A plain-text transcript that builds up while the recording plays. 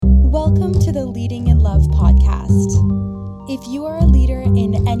Welcome to the Leading in Love podcast. If you are a leader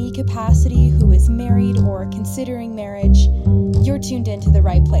in any capacity who is married or considering marriage, you're tuned into the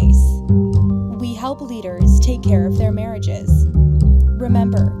right place. We help leaders take care of their marriages.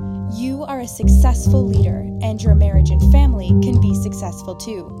 Remember, you are a successful leader, and your marriage and family can be successful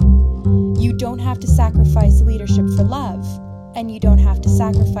too. You don't have to sacrifice leadership for love, and you don't have to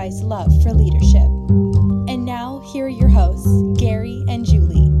sacrifice love for leadership. And now, here are your hosts, Gary and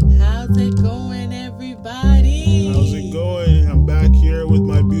Julie. How's it going, everybody? How's it going? I'm back here with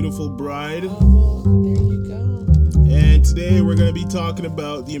my beautiful bride. Oh, well, there you go. And today we're going to be talking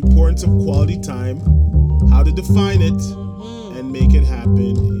about the importance of quality time, how to define it, and make it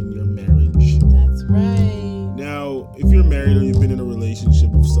happen in your marriage. That's right. Now, if you're married or you've been in a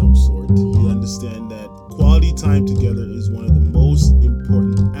relationship of some sort, you understand that quality time together is one of the most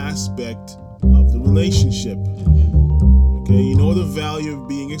important aspects of the relationship. Okay, you know the value of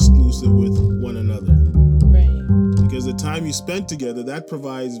being exclusive with one another. Right. Because the time you spend together, that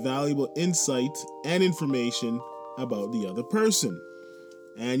provides valuable insight and information about the other person.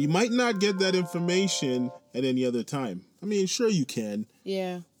 And you might not get that information at any other time. I mean, sure you can.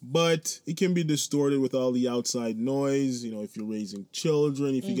 Yeah. But it can be distorted with all the outside noise. You know, if you're raising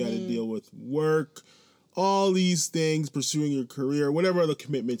children, if you got to deal with work, all these things, pursuing your career, whatever other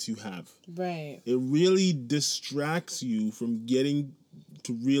commitments you have. Right. It really distracts you from getting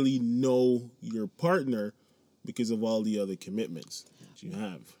to really know your partner because of all the other commitments that you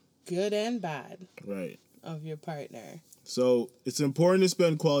have. Good and bad. Right. Of your partner. So it's important to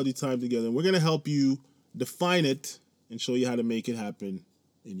spend quality time together. And we're going to help you define it and show you how to make it happen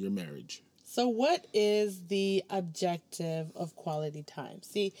in your marriage. So what is the objective of quality time?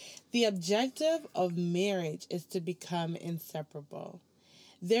 See, the objective of marriage is to become inseparable.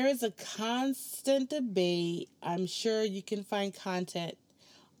 There is a constant debate. I'm sure you can find content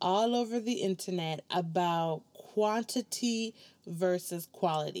all over the internet about quantity versus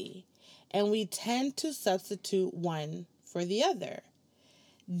quality. And we tend to substitute one for the other.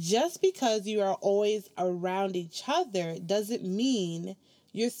 Just because you are always around each other doesn't mean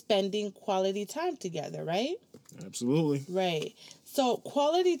you're spending quality time together, right? Absolutely. Right. So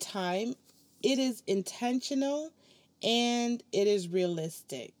quality time, it is intentional and it is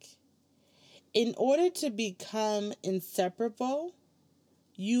realistic. In order to become inseparable,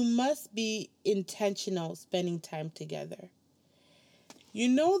 you must be intentional spending time together. You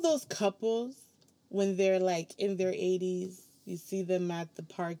know those couples when they're like in their 80s, you see them at the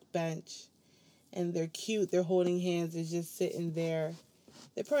park bench and they're cute, they're holding hands, they're just sitting there.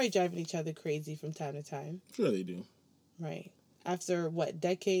 They're probably driving each other crazy from time to time. Sure they do. Right. After,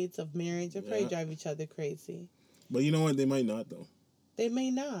 decades of marriage, they probably drive each other crazy. But you know what? They might not, though. They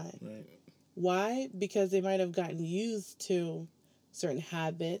may not. Right. Why? Because they might have gotten used to certain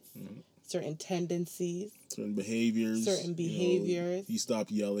habits, certain tendencies. Certain behaviors. You know, he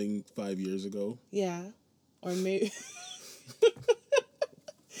stopped yelling 5 years ago. Yeah. Or maybe...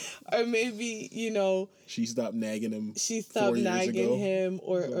 Or maybe, she stopped nagging him. She stopped nagging him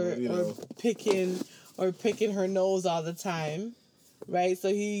or picking her nose all the time. Right? So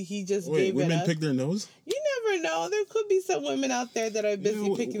he just gave it up. Women pick their nose? You never know. There could be some women out there that are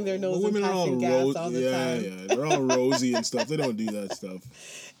busy picking their nose and passing gas all the time. Yeah, they're all rosy and stuff. They don't do that stuff.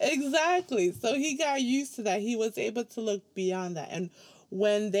 Exactly. So he got used to that. He was able to look beyond that. And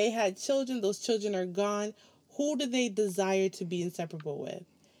when they had children, those children are gone. Who do they desire to be inseparable with?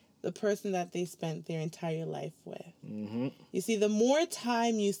 The person that they spent their entire life with. Mm-hmm. You see, the more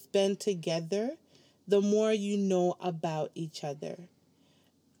time you spend together, the more you know about each other.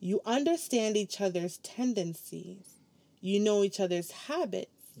 You understand each other's tendencies. You know each other's habits.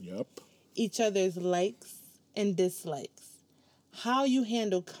 Yep. Each other's likes and dislikes. How you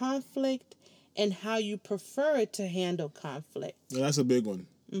handle conflict and how you prefer to handle conflict. Now, that's a big one.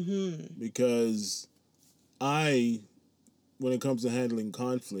 Mm-hmm. Because when it comes to handling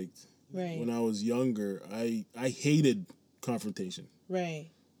conflict, right. When I was younger, I hated confrontation. Right.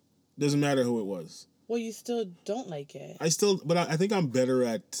 Doesn't matter who it was. Well, you still don't like it. But I think I'm better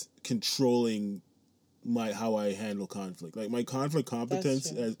at controlling how I handle conflict. Like my conflict competence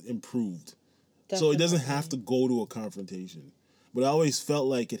has improved. Definitely. So it doesn't have to go to a confrontation. But I always felt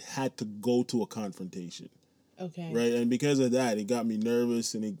like it had to go to a confrontation. Okay. Right? And because of that, it got me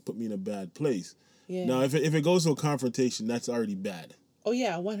nervous and it put me in a bad place. Yeah. Now, if it goes to a confrontation, that's already bad. Oh,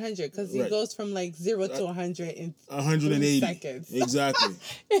 yeah, 100. Because it goes from 0 to 100 in 180 3 seconds. Exactly.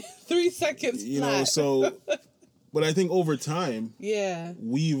 3 seconds flat. So But I think over time, Yeah.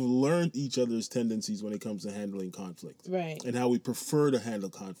 we've learned each other's tendencies when it comes to handling conflict. Right. And how we prefer to handle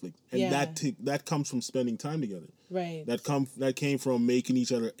conflict. And Yeah. that comes from spending time together. Right. That came from making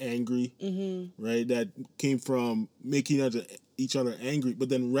each other angry. Mm-hmm. Right? That came from making each other angry, but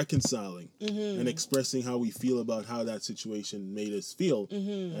then reconciling and expressing how we feel about how that situation made us feel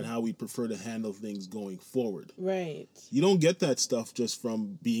and how we prefer to handle things going forward. Right. You don't get that stuff just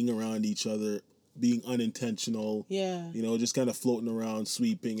from being around each other, being unintentional. Yeah. You know, just kind of floating around,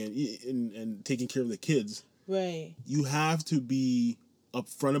 sweeping and taking care of the kids. Right. You have to be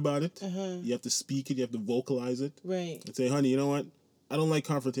upfront about it. Uh-huh. You have to speak it. You have to vocalize it. Right. And say, honey, you know what? I don't like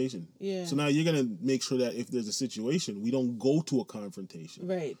confrontation. Yeah. So now you're going to make sure that if there's a situation, we don't go to a confrontation.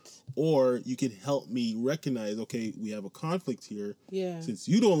 Right. Or you can help me recognize, okay, we have a conflict here. Yeah. Since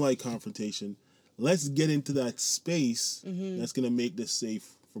you don't like confrontation, let's get into that space that's going to make this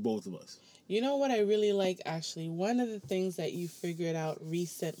safe for both of us. You know what I really like, actually? One of the things that you figured out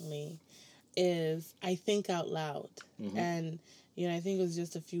recently is I think out loud. And, you know, I think it was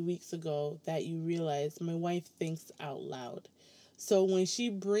just a few weeks ago that you realized my wife thinks out loud. So when she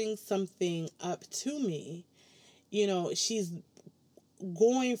brings something up to me, you know, she's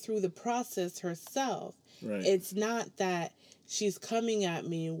going through the process herself. Right. It's not that she's coming at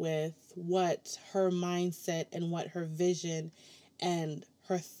me with what her mindset and what her vision and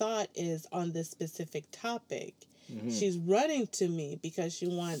her thought is on this specific topic. She's running to me because she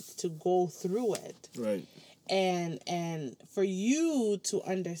wants to go through it. Right. And for you to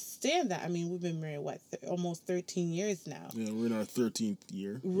understand that, I mean, we've been married, almost 13 years now. Yeah, we're in our 13th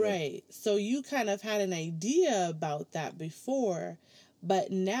year. Right. Yeah. So you kind of had an idea about that before,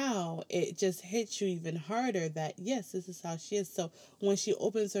 but now it just hits you even harder that, yes, this is how she is. So when she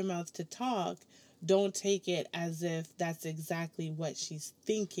opens her mouth to talk, don't take it as if that's exactly what she's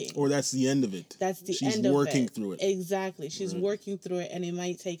thinking. Or that's the end of it. That's the She's end of it. She's working through it. Exactly. She's working through it, and it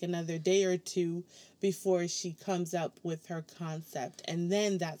might take another day or two before she comes up with her concept. And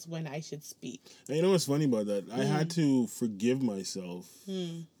then that's when I should speak. And you know what's funny about that? I had to forgive myself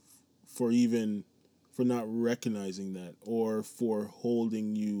for not recognizing that, or for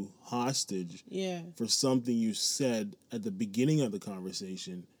holding you hostage for something you said at the beginning of the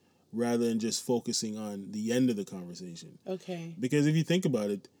conversation rather than just focusing on the end of the conversation. Okay. Because if you think about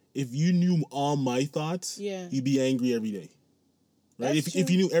it, if you knew all my thoughts, you'd be angry every day. Right? If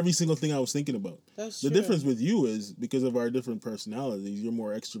you knew every single thing I was thinking about. That's the true. difference with you is because of our different personalities, you're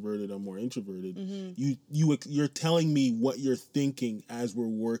more extroverted, I'm more introverted. You're telling me what you're thinking as we're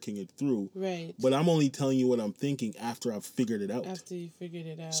working it through. Right. But I'm only telling you what I'm thinking after I've figured it out. After you figured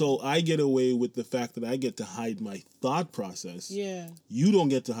it out. So I get away with the fact that I get to hide my thought process. Yeah. You don't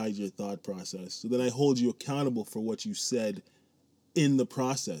get to hide your thought process. So then I hold you accountable for what you said in the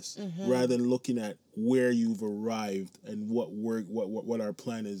process, rather than looking at where you've arrived and what our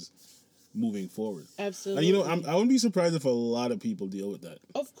plan is moving forward. Absolutely. And, you know, I wouldn't be surprised if a lot of people deal with that.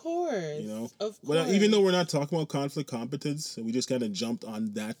 Of course. You know? Of course. But even though we're not talking about conflict competence, and we just kind of jumped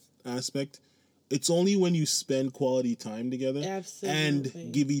on that aspect, it's only when you spend quality time together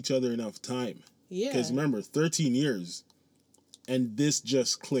and give each other enough time. Yeah. Because remember, 13 years, and this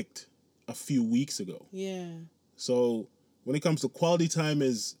just clicked a few weeks ago. Yeah. So when it comes to quality time,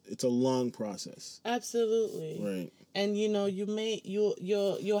 it's a long process. Absolutely. Right. And you know,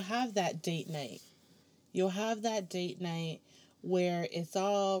 you'll have that date night. You'll have that date night where it's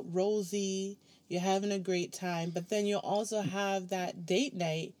all rosy, you're having a great time, but then you'll also have that date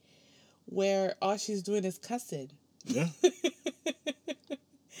night where all she's doing is cussing. Yeah.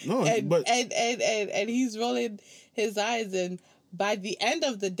 No, and he's rolling his eyes, and by the end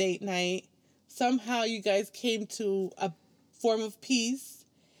of the date night, somehow you guys came to a form of peace,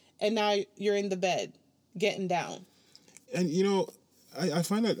 and now you're in the bed getting down. And you know, I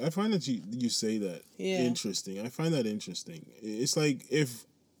find that you say that interesting. I find that interesting. It's like if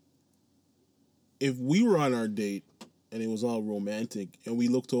we were on our date and it was all romantic, and we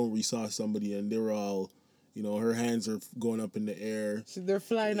looked over, we saw somebody, and they were all, you know, her hands are going up in the air. They're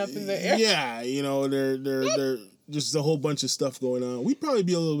flying up in the air. Yeah, you know, they're just a whole bunch of stuff going on. We'd probably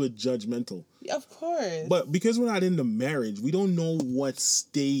be a little bit judgmental. Of course. But because we're not into marriage, we don't know what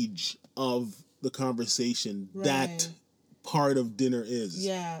stage of the conversation that part of dinner is.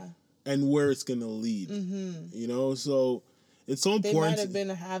 Yeah. And where it's going to lead. Mm-hmm. You know, so it's so important. They might have been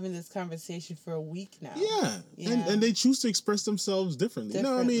having this conversation for a week now. Yeah. And they choose to express themselves differently. You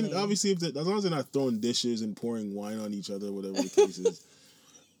know, I mean, obviously, as long as they're not throwing dishes and pouring wine on each other, whatever the case is.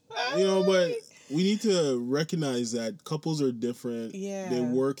 You know, but we need to recognize that couples are different. Yeah. They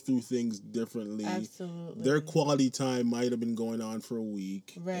work through things differently. Absolutely. Their quality time might have been going on for a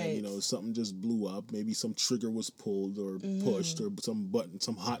week. Right. And, you know, something just blew up. Maybe some trigger was pulled or pushed, or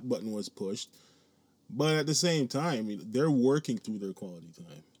some hot button was pushed. But at the same time, they're working through their quality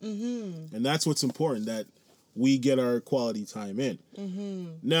time. Mm-hmm. And that's what's important, that we get our quality time in. Mm-hmm.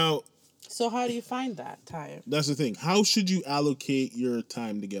 Now, so how do you find that time? That's the thing. How should you allocate your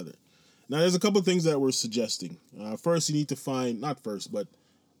time together? Now, there's a couple of things that we're suggesting. First, you need to find, not first, but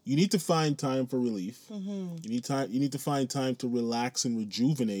you need to find time for relief. Mm-hmm. You need to find time to relax and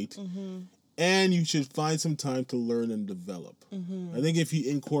rejuvenate. Mm-hmm. And you should find some time to learn and develop. Mm-hmm. I think if you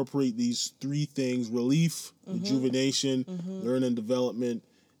incorporate these three things, relief, rejuvenation, learn and development,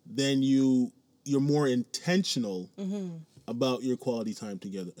 then you're more intentional about your quality time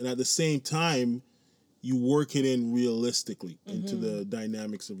together. And at the same time, you work it in realistically into the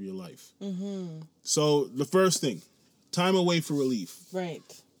dynamics of your life. Mm-hmm. So the first thing, time away for relief. Right.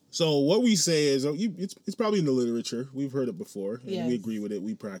 So what we say is, it's probably in the literature. We've heard it before, and yes. we agree with it.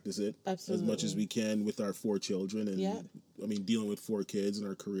 We practice it Absolutely. as much as we can with our 4 children, and dealing with 4 kids and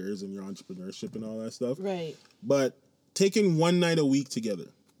our careers and your entrepreneurship and all that stuff. Right. But taking one night a week together.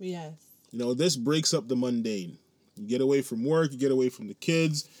 Yes. This breaks up the mundane. You get away from work. You get away from the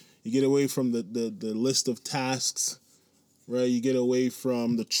kids. You get away from the list of tasks. Right, you get away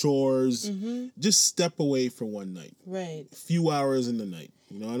from the chores. Mm-hmm. Just step away for one night. Right. A few hours in the night.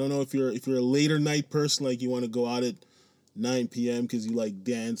 I don't know if you're a later night person, like you want to go out at 9 p.m. because you like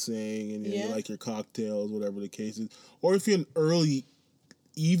dancing and you like your cocktails, whatever the case is, or if you're an early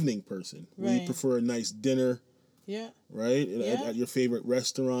evening person, where you prefer a nice dinner. Yeah. Right, at your favorite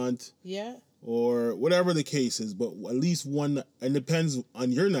restaurant. Yeah. Or whatever the case is, but at least one, and depends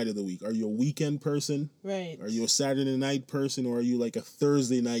on your night of the week. Are you a weekend person? Right. Are you a Saturday night person, or are you like a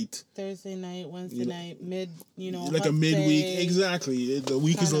Thursday night? Wednesday night, like a midweek. Exactly. The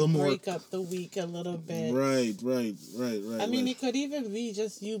week is a little more. Break up the week a little bit. Right. I mean, it could even be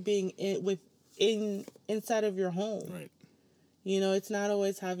just you being inside of your home. Right. It's not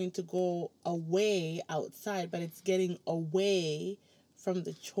always having to go away outside, but it's getting away from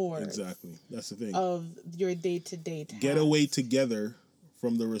the chores. Exactly. That's the thing. Of your day-to-day tasks. Get away together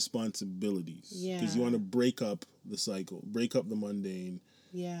from the responsibilities. Yeah. Because you want to break up the cycle, break up the mundane.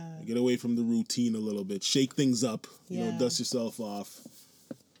 Yeah. Get away from the routine a little bit. Shake things up. Yeah. Dust yourself off.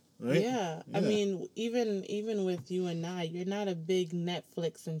 Right? Yeah. I mean, even with you and I, you're not a big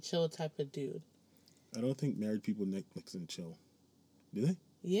Netflix and chill type of dude. I don't think married people Netflix and chill. Do they?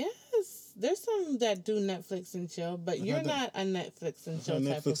 Yes, there's some that do Netflix and chill, but you're not a Netflix and chill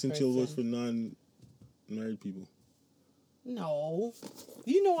type of person. Netflix and chill was for non-married people. No.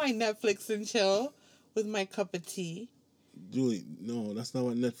 I Netflix and chill with my cup of tea. Julie, no, that's not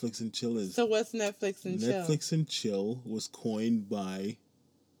what Netflix and chill is. So what's Netflix and chill? Netflix and chill was coined by,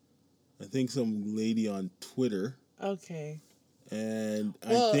 I think, some lady on Twitter. Okay. And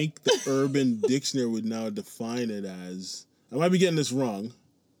I think the Urban Dictionary would now define it as, I might be getting this wrong,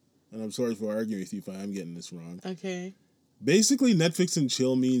 and I'm sorry for arguing with you if I am getting this wrong. Okay. Basically, Netflix and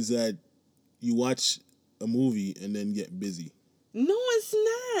chill means that you watch a movie and then get busy. No, it's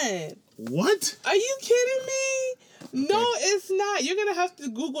not. What? Are you kidding me? Okay. No, it's not. You're going to have to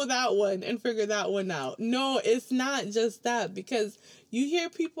Google that one and figure that one out. No, it's not just that, because you hear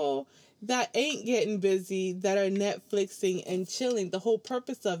people that ain't getting busy that are Netflixing and chilling. The whole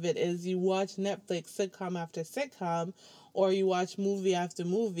purpose of it is you watch Netflix sitcom after sitcom, or you watch movie after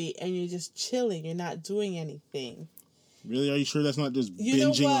movie, and you're just chilling. You're not doing anything. Really? Are you sure that's not just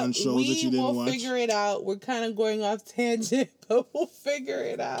binging on shows that you didn't watch? We'll figure it out. We're kind of going off tangent, but we'll figure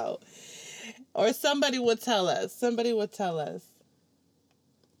it out. Or somebody will tell us.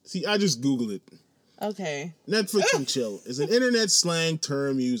 See, I just Googled it. Okay. Netflix and chill is an internet slang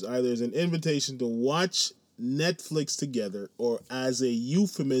term used either as an invitation to watch Netflix together or as a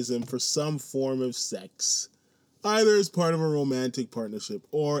euphemism for some form of sex, either as part of a romantic partnership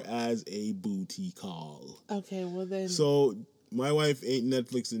or as a booty call. Okay, well then. So my wife ain't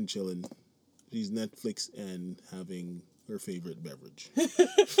Netflix and chilling. She's Netflix and having her favorite beverage.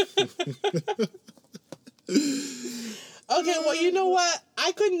 Okay, well, you know what?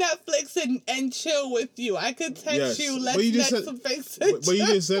 I could Netflix and chill with you. I could text you, let's Netflix and chill. But you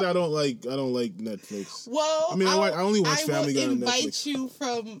just said I don't like Netflix. Well, I mean, I only watch Family Guy on Netflix. I will invite you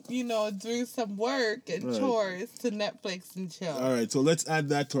from, doing some work and chores to Netflix and chill. All right, so let's add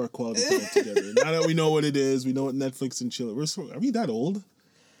that to our quality time together. Now that we know what it is, we know what Netflix and chill is. Are we that old?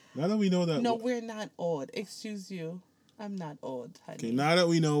 Now that we know that. No, we're not old. Excuse you. I'm not old, honey. Okay, now that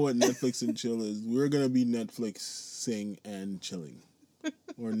we know what Netflix and chill is, we're going to be Netflixing and chilling.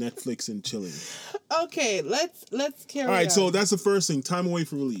 or Netflix and chilling? Okay, let's carry on. All right, so that's the first thing. Time away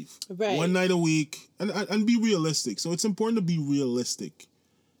for relief. Right. One night a week, and be realistic. So it's important to be realistic.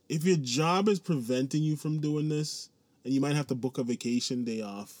 If your job is preventing you from doing this, and you might have to book a vacation day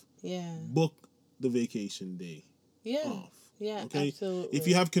off, book the vacation day off. Yeah, okay? absolutely. If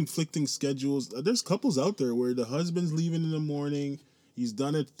you have conflicting schedules, there's couples out there where the husband's leaving in the morning, he's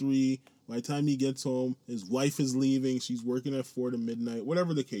done at 3. By the time he gets home, his wife is leaving, she's working at 4 to midnight,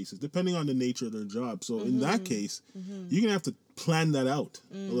 whatever the case is, depending on the nature of their job. So in that case, you're going to have to plan that out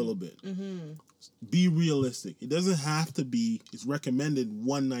a little bit. Be realistic. It doesn't have to be, it's recommended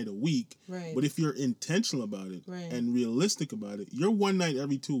one night a week. Right. But if you're intentional about it and realistic about it, your one night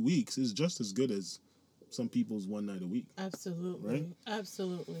every 2 weeks is just as good as some people's one night a week. Absolutely. Right?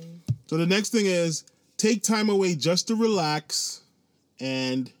 Absolutely. So the next thing is take time away just to relax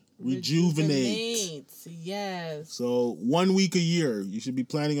and rejuvenate. Yes. So 1 week a year, you should be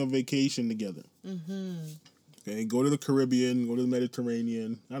planning a vacation together. Okay, go to the Caribbean, go to the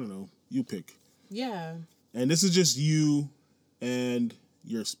Mediterranean. I don't know. You pick. Yeah. And this is just you and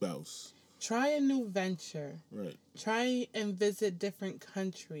your spouse. Try a new venture. Right. Try and visit different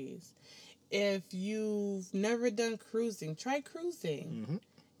countries. If you've never done cruising, try cruising.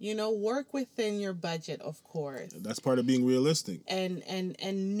 You know, work within your budget, of course. That's part of being realistic. And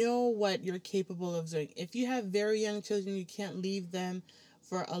know what you're capable of doing. If you have very young children, you can't leave them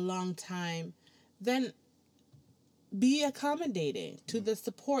for a long time, then be accommodating to the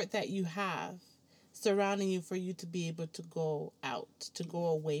support that you have surrounding you for you to be able to go out, to go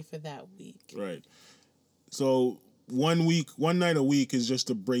away for that week. Right. So 1 night a week is just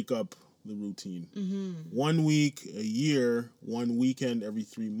to break up the routine. 1 week a year, 1 weekend every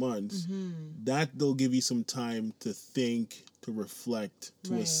 3 months. That'll give you some time to think, to reflect,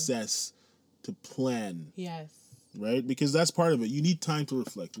 to assess, to plan. Yes. Right? Because that's part of it. You need time to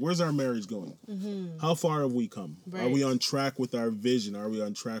reflect. Where's our marriage going? How far have we come? Are we on track with our vision? Are we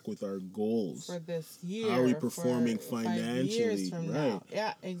on track with our goals? For this year. How are we performing for financially? 5 years from right. now.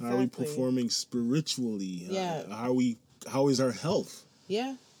 Yeah, exactly. How are we performing spiritually? Yeah. How is our health?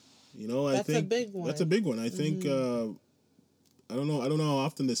 Yeah. You know, That's I think a big one. That's a big one. I think I don't know how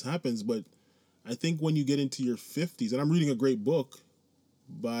often this happens, but I think when you get into your 50s, and I'm reading a great book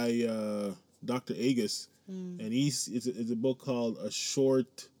by Dr. Agus, and it's a book called I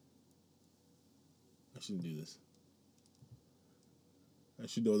shouldn't do this. I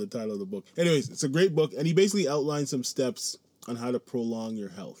should know the title of the book. Anyways, it's a great book, and he basically outlines some steps on how to prolong your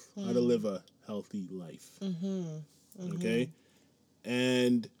health, how to live a healthy life. Okay?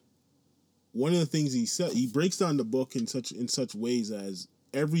 And one of the things he said, he breaks down the book in such ways as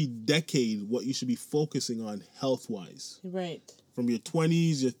every decade what you should be focusing on health-wise. Right. From your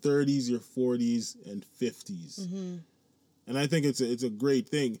 20s, your 30s, your 40s, and 50s. And I think it's a great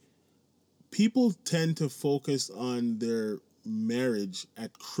thing. People tend to focus on their marriage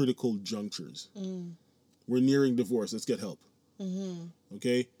at critical junctures. We're nearing divorce. Let's get help.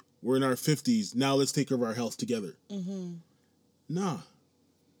 Okay? We're in our 50s. Now let's take care of our health together. Nah.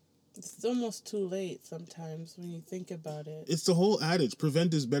 It's almost too late sometimes when you think about it. It's the whole adage,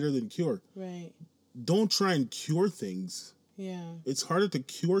 prevent is better than cure. Right. Don't try and cure things. Yeah. It's harder to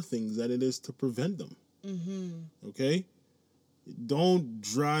cure things than it is to prevent them. Okay? Don't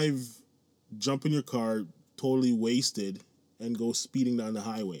jump in your car totally wasted and go speeding down the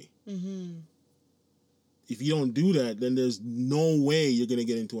highway. If you don't do that, then there's no way you're going to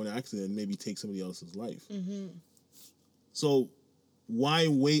get into an accident and maybe take somebody else's life. So why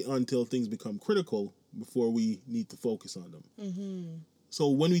wait until things become critical before we need to focus on them? So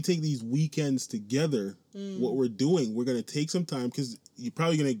when we take these weekends together, what we're doing, we're going to take some time because you're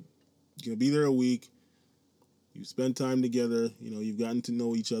probably going to be there a week. You spend time together. You know, you've gotten to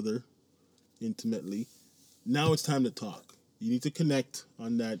know each other intimately. Now it's time to talk. You need to connect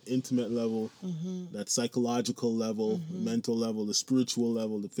on that intimate level, that psychological level, mental level, the spiritual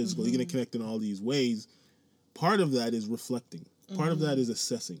level, the physical. You're going to connect in all these ways. Part of that is reflecting. Part of that is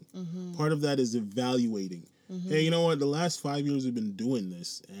assessing. Part of that is evaluating. Hey, you know what? The last 5 years we've been doing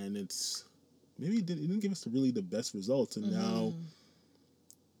this, and it didn't give us really the best results. And now,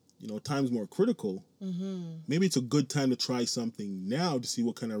 you know, time's more critical. Maybe it's a good time to try something now to see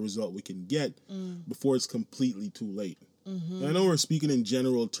what kind of result we can get before it's completely too late. And I know we're speaking in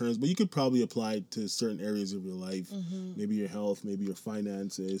general terms, but you could probably apply it to certain areas of your life. Maybe your health, maybe your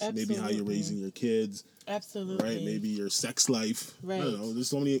finances, maybe how you're raising your kids. Absolutely. Right? Maybe your sex life. Right. I don't know. There's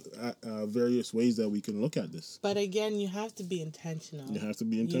so many various ways that we can look at this. But again, you have to be intentional. You have to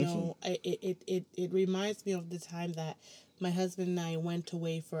be intentional. You know, it reminds me of the time that my husband and I went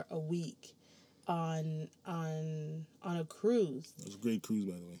away for a week. on a cruise. It was a great cruise,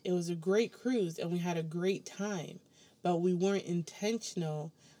 by the way. It was a great cruise, and we had a great time, but we weren't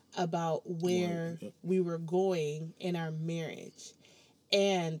intentional about where we were going in our marriage.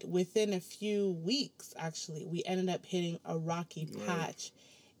 And within a few weeks, actually, we ended up hitting a rocky patch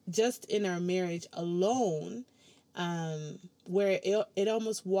just in our marriage alone, where it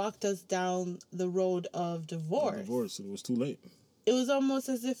almost walked us down the road of divorce. It was too late. It was almost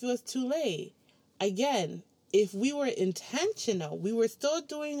as if it was too late. Again, if we were intentional, we were still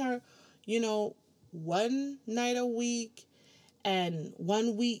doing our, one night a week and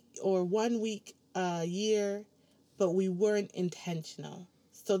 1 week or 1 week a year, but we weren't intentional.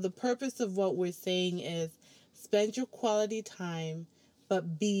 So the purpose of what we're saying is spend your quality time,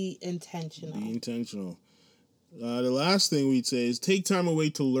 but be intentional. Be intentional. The last thing we'd say is take time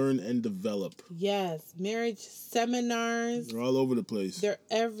away to learn and develop. Yes, marriage seminars. They're all over the place. They're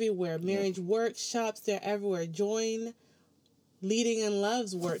everywhere. Marriage workshops, they're everywhere. Join Leading in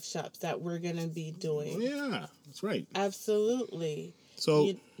Love's workshops that we're going to be doing. Oh, yeah, that's right. Absolutely.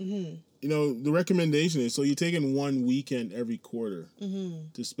 So, the recommendation is, so you're taking 1 weekend every quarter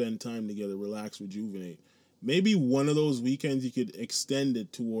to spend time together, relax, rejuvenate. Maybe one of those weekends you could extend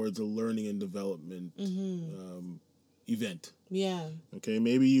it towards a learning and development event. Yeah. Okay,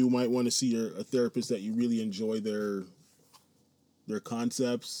 maybe you might want to see a therapist that you really enjoy their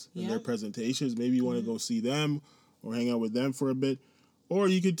concepts and their presentations. Maybe you want to go see them or hang out with them for a bit. Or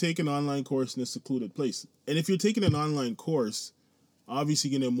you could take an online course in a secluded place. And if you're taking an online course, obviously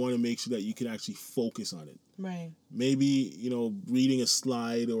you're going to want to make sure that you can actually focus on it. Right. Maybe, reading a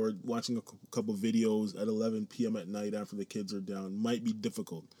slide or watching a couple videos at 11 p.m. at night after the kids are down might be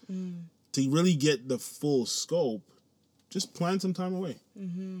difficult. To really get the full scope, just plan some time away.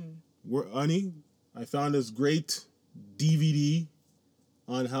 Honey, I found this great DVD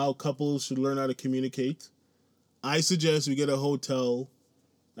on how couples should learn how to communicate. I suggest we get a hotel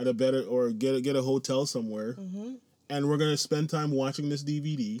get a hotel somewhere. And we're going to spend time watching this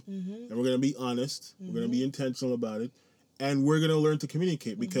DVD, and we're going to be honest, we're going to be intentional about it, and we're going to learn to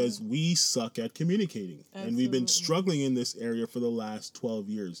communicate because we suck at communicating. Absolutely. And we've been struggling in this area for the last 12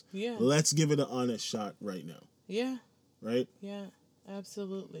 years. Yeah. Let's give it an honest shot right now. Yeah. Right? Yeah,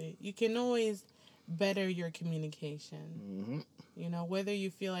 absolutely. You can always better your communication. Whether you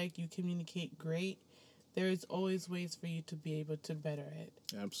feel like you communicate great, there's always ways for you to be able to better it.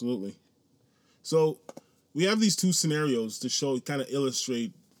 Absolutely. So we have these two scenarios to kind of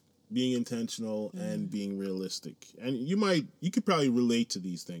illustrate being intentional and being realistic. And you could probably relate to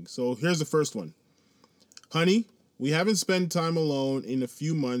these things. So here's the first one. Honey, we haven't spent time alone in a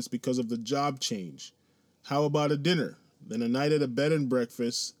few months because of the job change. How about a dinner? Then a night at a bed and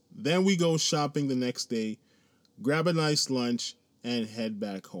breakfast. Then we go shopping the next day, grab a nice lunch, and head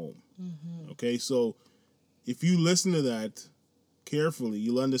back home. Okay, so if you listen to that carefully,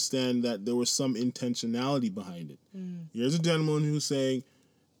 you'll understand that there was some intentionality behind it. Here's a gentleman who's saying,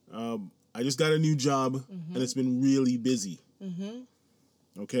 I just got a new job and it's been really busy.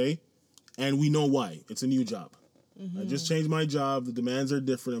 Okay? And we know why. It's a new job. I just changed my job. The demands are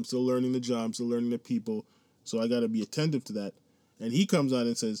different. I'm still learning the job. I'm still learning the people. So I got to be attentive to that. And he comes out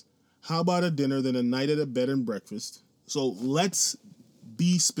and says, how about a dinner, then a night at a bed and breakfast? So let's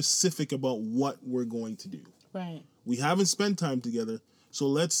be specific about what we're going to do. Right. We haven't spent time together, so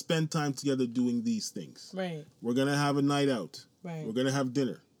let's spend time together doing these things. Right. We're going to have a night out. Right. We're going to have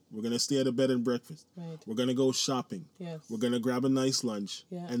dinner. We're going to stay at a bed and breakfast. Right. We're going to go shopping. Yes. We're going to grab a nice lunch.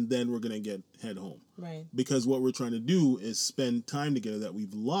 Yeah. And then we're going to head home. Right. Because what we're trying to do is spend time together that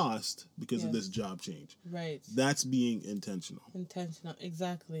we've lost because of this job change. Right. That's being intentional. Intentional,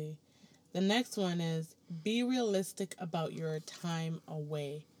 exactly. The next one is be realistic about your time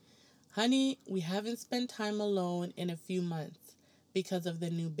away. Honey, we haven't spent time alone in a few months because of the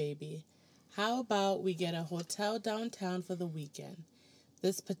new baby. How about we get a hotel downtown for the weekend?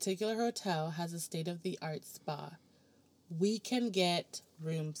 This particular hotel has a state-of-the-art spa. We can get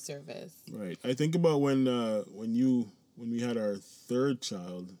room service. Right. I think about when we had our third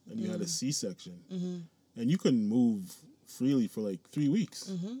child and you had a C-section and you couldn't move freely for like 3 weeks.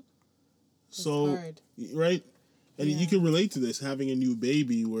 So, hard. Right? And you can relate to this, having a new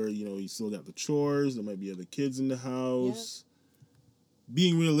baby where, you still got the chores, there might be other kids in the house. Yep.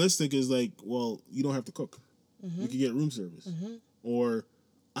 Being realistic is like, well, you don't have to cook. You can get room service. Or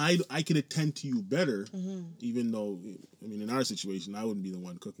I could attend to you better, even though, in our situation, I wouldn't be the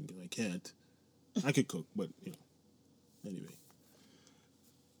one cooking because I can't. I could cook, but, anyway.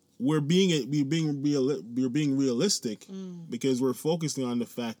 We're being realistic because we're focusing on the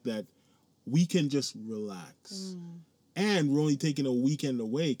fact that we can just relax. And we're only taking a weekend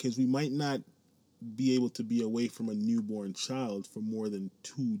away because we might not be able to be away from a newborn child for more than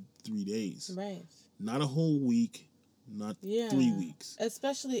 2-3 days. Right. Not a whole week, not 3 weeks.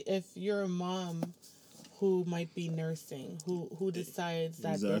 Especially if you're a mom who might be nursing, who decides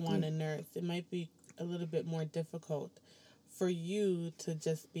that they want to nurse. It might be a little bit more difficult for you to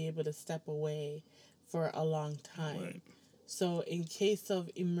just be able to step away for a long time. Right. So in case of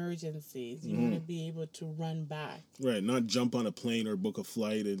emergencies, you want to be able to run back. Right, not jump on a plane or book a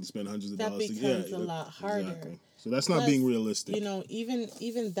flight and spend hundreds of dollars. That becomes a lot harder. Exactly. So that's not being realistic. You know,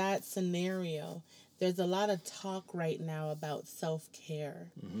 even that scenario, there's a lot of talk right now about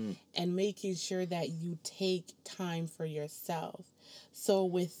self-care and making sure that you take time for yourself. So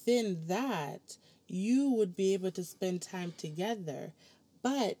within that, you would be able to spend time together,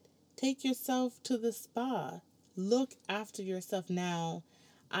 but take yourself to the spa. Look after yourself. Now,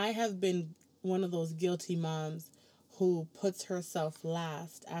 I have been one of those guilty moms who puts herself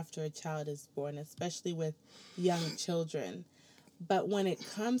last after a child is born, especially with young children. But when it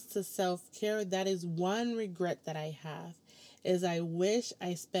comes to self-care, that is one regret that I have, is I wish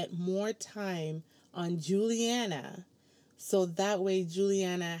I spent more time on Juliana, so that way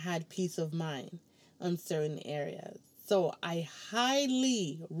Juliana had peace of mind on certain areas. So I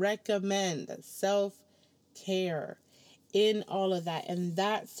highly recommend self-care in all of that. And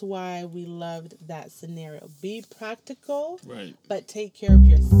that's why we loved that scenario. Be practical, right, but take care of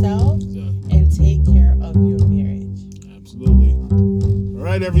yourself and take care of your marriage. Absolutely. All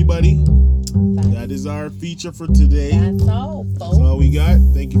right, everybody. That is our feature for today. That's all, folks. That's all we got.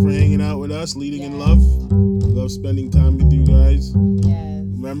 Thank you for hanging out with us, leading in love. Love spending time with you guys. Yes.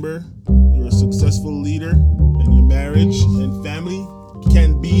 Remember, you're a successful leader, and your marriage and family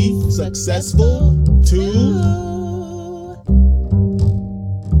can be successful too.